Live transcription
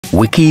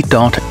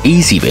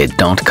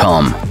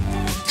wiki.ezvid.com.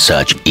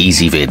 Search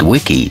Ezvid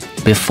Wiki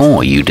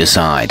before you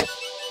decide.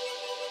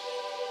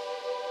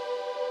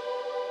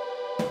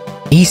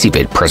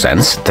 Ezvid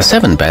presents the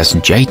 7 best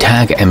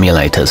JTAG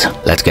emulators.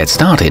 Let's get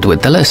started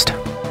with the list.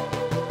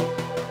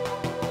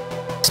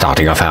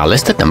 Starting off our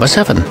list at number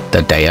 7,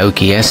 the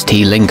Daoki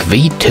ST-Link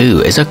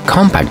V2 is a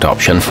compact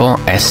option for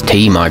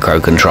ST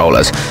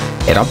microcontrollers.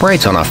 It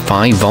operates on a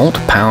 5-volt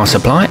power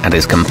supply and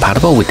is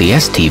compatible with the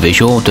ST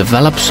Visual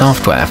developed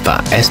software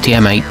for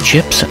STM8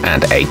 chips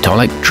and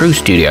Atolic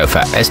TrueStudio for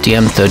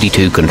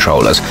STM32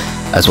 controllers,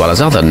 as well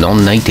as other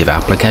non-native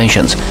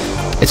applications.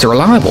 It's a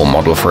reliable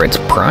model for its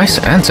price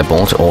and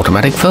supports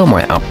automatic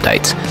firmware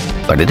updates,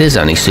 but it is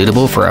only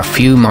suitable for a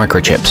few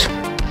microchips.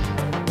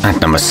 At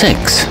number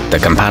 6, the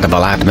compatible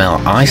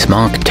atmel-ice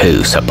Mark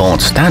II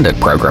supports standard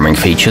programming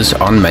features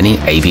on many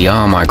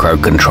AVR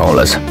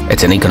microcontrollers.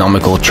 It's an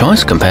economical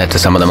choice compared to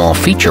some of the more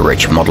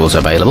feature-rich models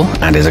available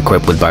and is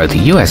equipped with both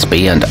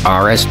USB and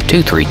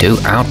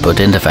RS-232 output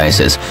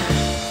interfaces.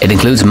 It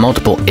includes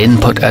multiple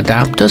input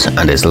adapters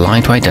and is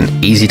lightweight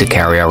and easy to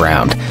carry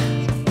around.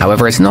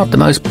 However, it's not the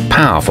most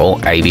powerful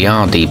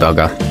AVR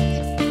debugger.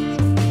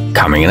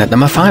 Coming in at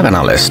number 5 on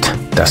our list,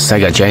 the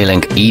Segger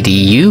J-Link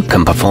EDU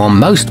can perform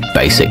most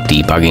basic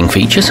debugging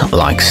features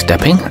like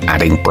stepping,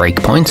 adding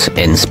breakpoints,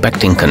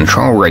 inspecting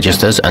control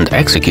registers, and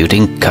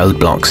executing code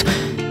blocks.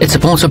 It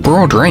supports a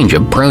broad range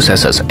of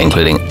processors,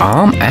 including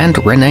ARM and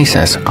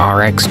Renesas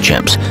RX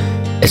chips.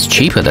 It's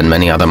cheaper than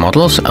many other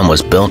models and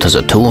was built as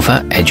a tool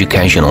for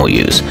educational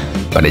use,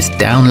 but its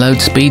download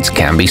speeds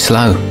can be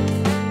slow.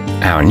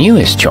 Our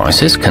newest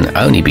choices can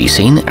only be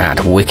seen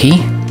at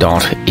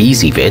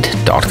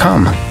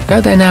wiki.ezvid.com.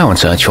 Go there now and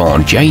search for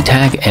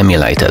JTAG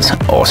Emulators,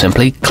 or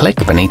simply click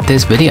beneath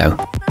this video.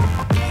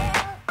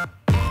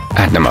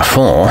 At number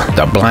 4,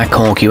 the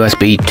Blackhawk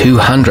USB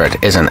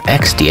 200 is an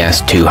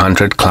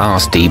XDS200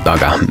 class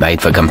debugger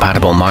made for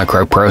compatible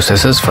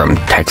microprocessors from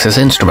Texas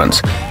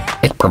Instruments.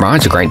 It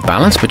provides a great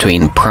balance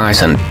between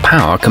price and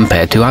power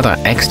compared to other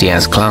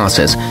XDS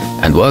classes,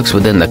 and works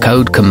within the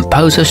Code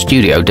Composer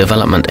Studio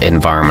development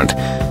environment.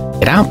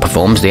 It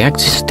outperforms the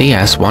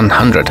XDS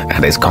 100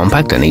 and is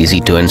compact and easy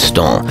to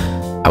install.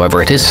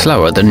 However, it is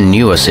slower than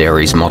newer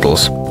series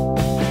models.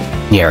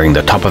 Nearing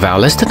the top of our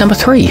list at number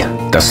 3,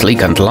 the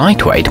sleek and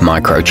lightweight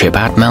microchip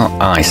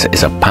atmel-ice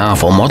is a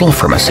powerful model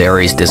from a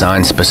series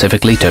designed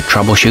specifically to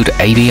troubleshoot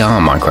AVR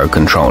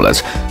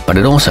microcontrollers, but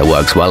it also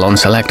works well on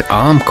select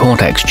ARM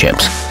Cortex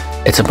chips.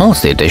 It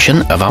supports the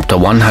addition of up to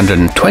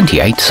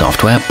 128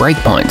 software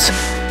breakpoints.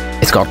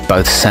 It's got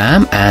both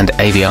SAM and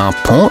AVR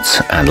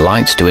ports and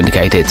lights to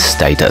indicate its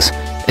status.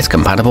 It's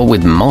compatible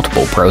with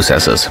multiple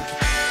processors.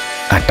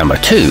 At number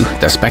 2,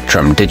 the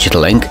Spectrum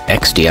Digital Ink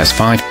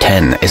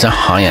XDS510 is a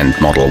high-end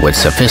model with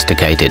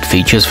sophisticated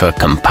features for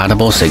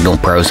compatible signal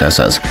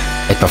processors.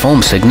 It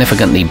performs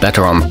significantly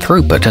better on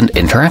throughput and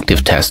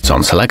interactive tests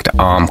on select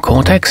ARM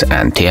Cortex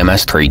and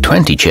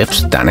TMS320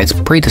 chips than its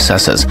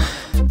predecessors.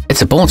 It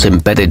supports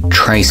embedded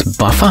trace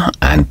buffer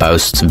and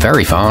boasts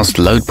very fast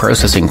load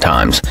processing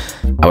times.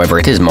 However,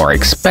 it is more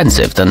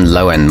expensive than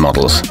low-end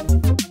models.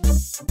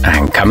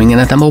 And coming in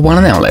at number 1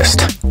 on our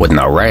list, with an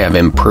array of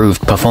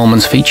improved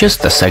performance features,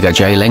 the Segger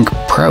J-Link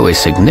Pro is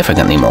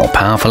significantly more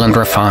powerful and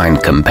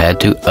refined compared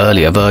to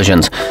earlier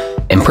versions.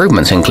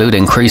 Improvements include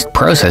increased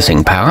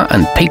processing power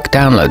and peak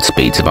download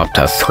speeds of up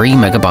to 3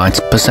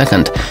 megabytes per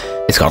second.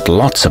 It's got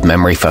lots of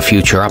memory for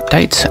future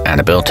updates and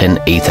a built-in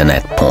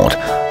Ethernet port,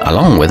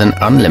 along with an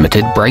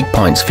unlimited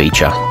breakpoints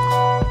feature.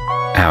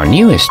 Our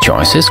newest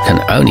choices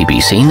can only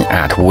be seen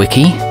at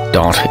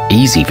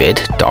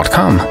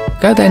wiki.ezvid.com.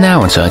 Go there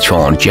now and search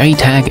for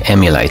JTAG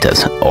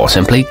Emulators, or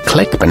simply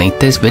click beneath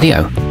this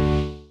video.